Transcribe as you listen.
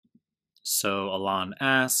So Alon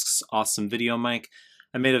asks, awesome video, Mike.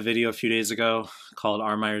 I made a video a few days ago called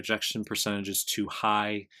Are My Rejection Percentages Too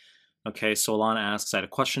High? Okay, so Alon asks, I had a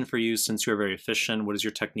question for you. Since you're very efficient, what is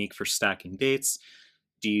your technique for stacking dates?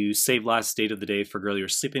 Do you save last date of the day for a girl you're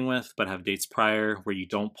sleeping with, but have dates prior where you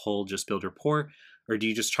don't pull, just build rapport? Or do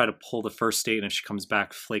you just try to pull the first date and if she comes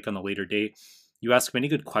back, flake on the later date? You ask many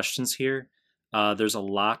good questions here. There's a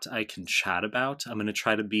lot I can chat about. I'm going to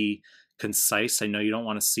try to be concise. I know you don't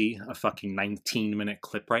want to see a fucking 19-minute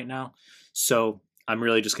clip right now. So I'm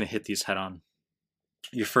really just going to hit these head on.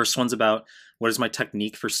 Your first one's about what is my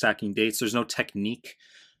technique for stacking dates? There's no technique.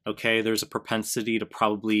 Okay, there's a propensity to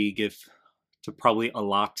probably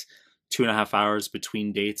allot 2.5 hours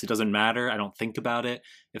between dates. It doesn't matter. I don't think about it.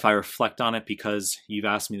 If I reflect on it because you've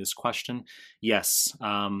asked me this question, yes.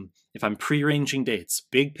 If I'm pre-arranging dates,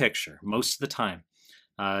 big picture, most of the time,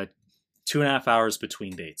 2.5 hours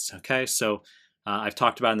between dates. Okay, so I've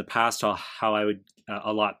talked about in the past how I would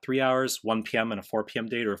allot 3 hours, 1 p.m. and a 4 p.m.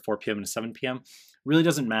 date, or a 4 p.m. and a 7 p.m. Really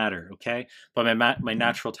doesn't matter, okay? But my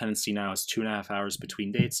natural tendency now is 2.5 hours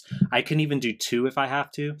between dates. I can even do 2 if I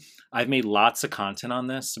have to. I've made lots of content on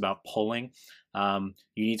this about polling. You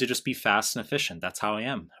need to just be fast and efficient. That's how I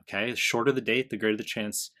am, okay? The shorter the date, the greater the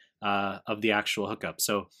chance of the actual hookup.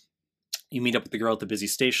 So you meet up with the girl at the busy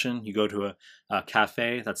station. You go to a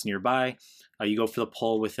cafe that's nearby. You go for the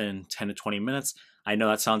poll within 10 to 20 minutes. I know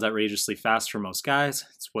that sounds outrageously fast for most guys.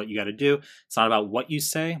 It's what you got to do. It's not about what you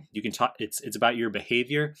say. You can talk. It's about your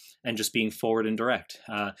behavior and just being forward and direct.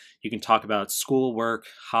 You can talk about school, work,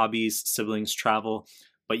 hobbies, siblings, travel,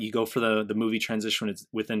 but you go for the movie transition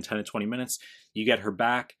within 10 to 20 minutes. You get her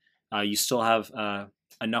back. You still have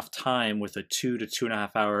enough time with a 2 to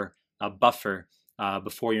 2.5 hour buffer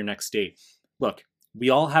before your next date. Look,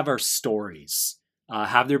 we all have our stories.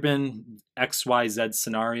 Have there been XYZ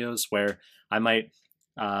scenarios where I might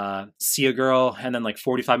see a girl and then like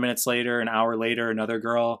 45 minutes later, an hour later, another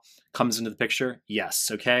girl comes into the picture? Yes,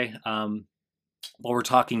 okay? But we're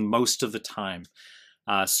talking most of the time.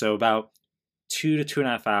 So about 2 to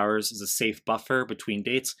 2.5 hours is a safe buffer between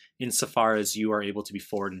dates insofar as you are able to be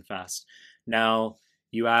forward and fast. Now,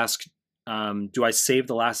 you ask, do I save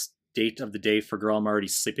the last date of the day for a girl I'm already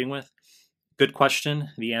sleeping with? Good question.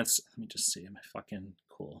 The answer, let me just see, am I fucking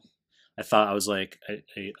cool? I thought I was like,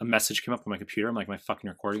 a message came up on my computer. I'm like, am I fucking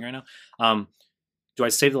recording right now? Do I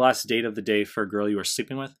save the last date of the day for a girl you are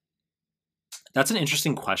sleeping with? That's an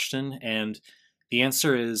interesting question. And the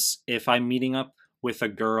answer is, if I'm meeting up with a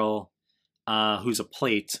girl who's a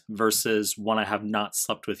plate versus one I have not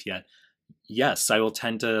slept with yet, yes, I will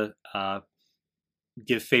tend to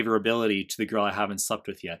give favorability to the girl I haven't slept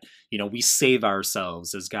with yet. You know, we save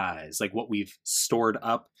ourselves as guys, like what we've stored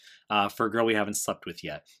up for a girl we haven't slept with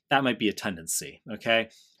yet. That might be a tendency, okay?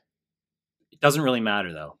 It doesn't really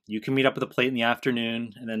matter though. You can meet up with a plate in the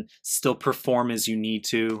afternoon and then still perform as you need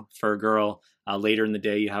to for a girl later in the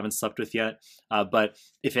day you haven't slept with yet. But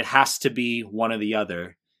if it has to be one or the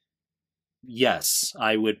other, yes,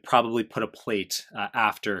 I would probably put a plate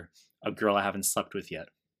after a girl I haven't slept with yet.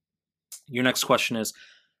 Your next question is,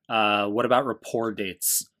 what about rapport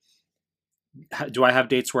dates? Do I have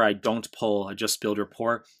dates where I don't pull, I just build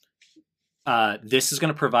rapport? This is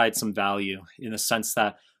going to provide some value in the sense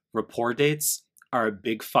that rapport dates are a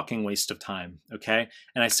big fucking waste of time, okay?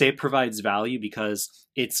 And I say it provides value because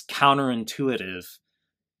it's counterintuitive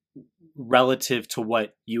relative to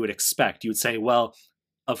what you would expect. You would say, well,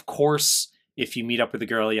 of course, if you meet up with a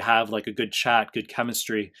girl, you have like a good chat, good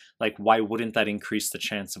chemistry, like why wouldn't that increase the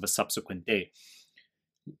chance of a subsequent date?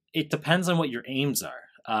 It depends on what your aims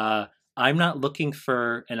are. I'm not looking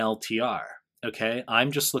for an LTR, okay?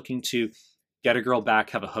 I'm just looking to get a girl back,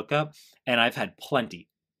 have a hookup, and I've had plenty.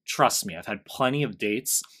 Trust me, I've had plenty of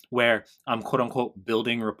dates where I'm quote unquote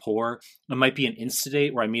building rapport. It might be an Insta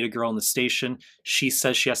date where I meet a girl in the station. She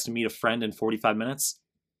says she has to meet a friend in 45 minutes.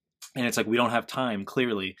 And it's like, we don't have time,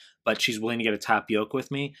 clearly, but she's willing to get a tapioca with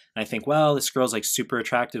me. And I think, well, this girl's like super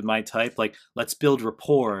attractive, my type. Like, let's build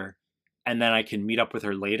rapport and then I can meet up with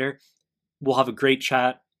her later. We'll have a great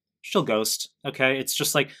chat. She'll ghost. Okay. It's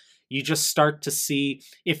just like, you just start to see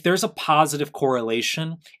if there's a positive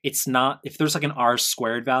correlation. It's not, if there's like an R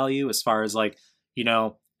squared value as far as like, you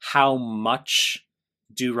know, how much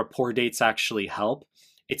do rapport dates actually help?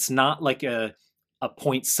 It's not like a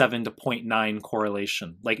 0.7 to 0.9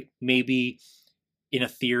 correlation, like maybe in a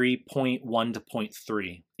theory 0.1 to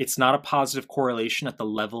 0.3. It's not a positive correlation at the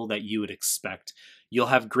level that you would expect. You'll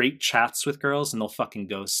have great chats with girls and they'll fucking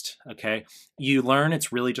ghost, okay? You learn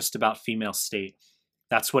it's really just about female state.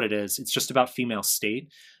 That's what it is. It's just about female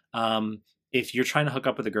state. If you're trying to hook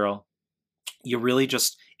up with a girl you really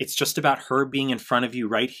just, it's just about her being in front of you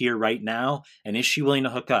right here, right now. And is she willing to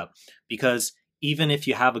hook up? Because even if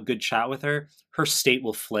you have a good chat with her, her state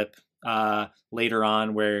will flip later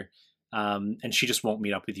on where, and she just won't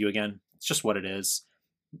meet up with you again. It's just what it is.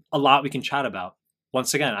 A lot we can chat about.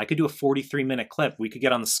 Once again, I could do a 43-minute clip. We could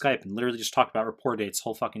get on the Skype and literally just talk about rapport dates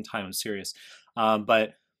whole fucking time. I'm serious.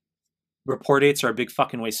 But rapport dates are a big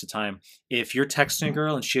fucking waste of time. If you're texting a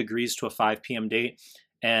girl and she agrees to a 5 p.m. date,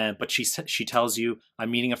 but she tells you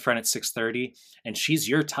I'm meeting a friend at 6:30, and she's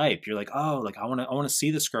your type, you're like, oh, like I want to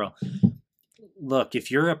see this girl. Look, if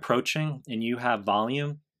you're approaching and you have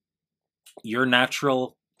volume, your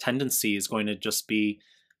natural tendency is going to just be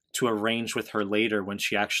to arrange with her later when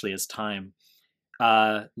she actually has time.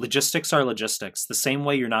 Logistics are logistics. The same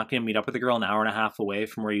way you're not going to meet up with a girl an hour and a half away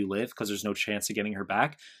from where you live because there's no chance of getting her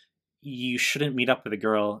back, you shouldn't meet up with a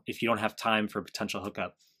girl if you don't have time for a potential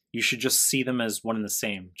hookup. You should just see them as one and the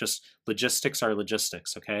same. Just logistics are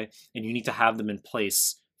logistics, okay? And you need to have them in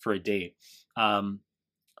place for a date. I'm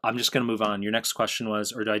just going to move on. Your next question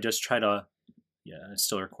was, or do I just try to, yeah, it's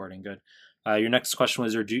still recording, good. Your next question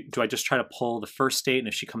was, or do I just try to pull the first date and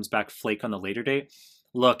if she comes back, flake on the later date?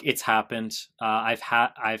 Look, it's happened. I've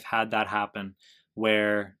had that happen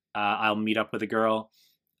where I'll meet up with a girl.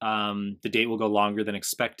 The date will go longer than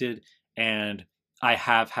expected, and I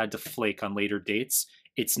have had to flake on later dates.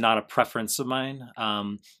 It's not a preference of mine.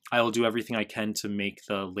 I will do everything I can to make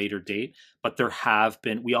the later date, but there have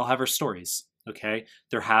been, we all have our stories, okay?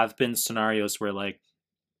 There have been scenarios where like,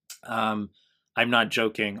 I'm not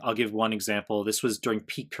joking. I'll give one example. This was during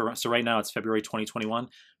peak Corona. So right now it's February 2021.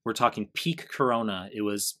 We're talking peak Corona. It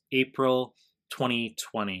was April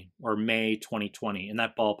 2020 or May 2020, in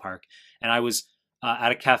that ballpark. And I was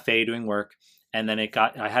at a cafe doing work, and then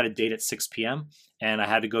I had a date at 6 p.m. and I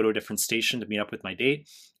had to go to a different station to meet up with my date.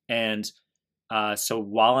 And so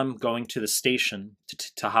while I'm going to the station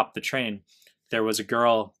to hop the train, there was a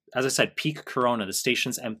girl, as I said, peak Corona, the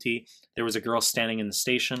station's empty. There was a girl standing in the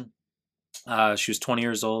station. She was 20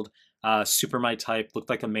 years old, super my type, looked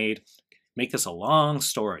like a maid. Make this a long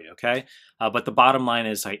story, okay? But the bottom line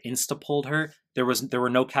is I insta-pulled her. There were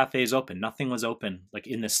no cafes open. Nothing was open, like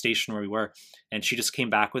in the station where we were. And she just came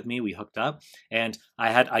back with me. We hooked up, and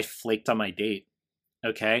I flaked on my date.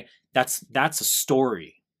 Okay? That's a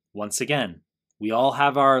story. Once again, we all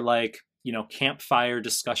have our like, campfire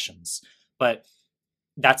discussions, but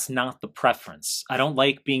that's not the preference. I don't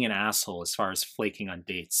like being an asshole as far as flaking on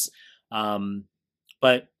dates.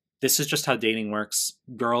 But this is just how dating works.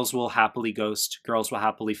 Girls will happily ghost. Girls will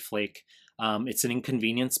happily flake. It's an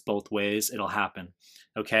inconvenience both ways. It'll happen.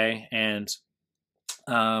 Okay. And,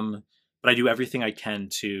 but I do everything I can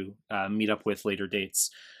to meet up with later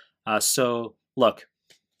dates. So look,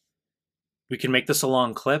 we can make this a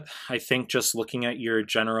long clip. I think just looking at your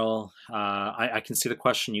general, I can see the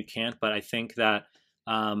question, you can't, but I think that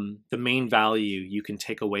the main value you can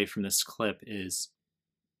take away from this clip is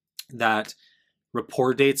that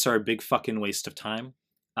rapport dates are a big fucking waste of time.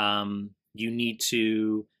 You need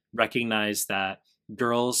to recognize that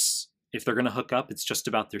girls, if they're going to hook up, it's just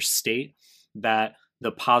about their state, that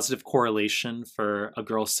the positive correlation for a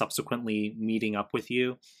girl subsequently meeting up with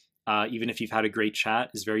you, even if you've had a great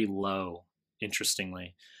chat, is very low,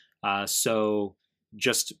 interestingly. So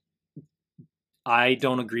just, I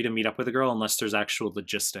don't agree to meet up with a girl unless there's actual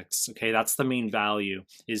logistics. Okay, that's the main value,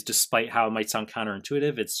 is despite how it might sound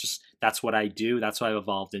counterintuitive, it's just, that's what I do. That's what I've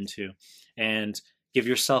evolved into. And give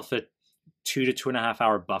yourself a 2 to 2.5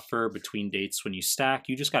 hour buffer between dates when you stack.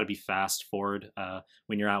 You just got to be fast forward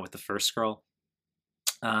when you're out with the first girl.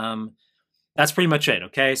 That's pretty much it.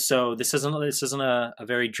 Okay, so this isn't a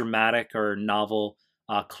very dramatic or novel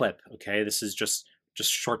clip. Okay, this is just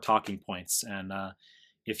short talking points. And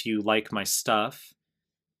if you like my stuff,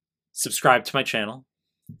 subscribe to my channel,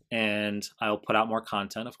 and I'll put out more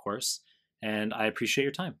content, of course. And I appreciate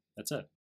your time. That's it.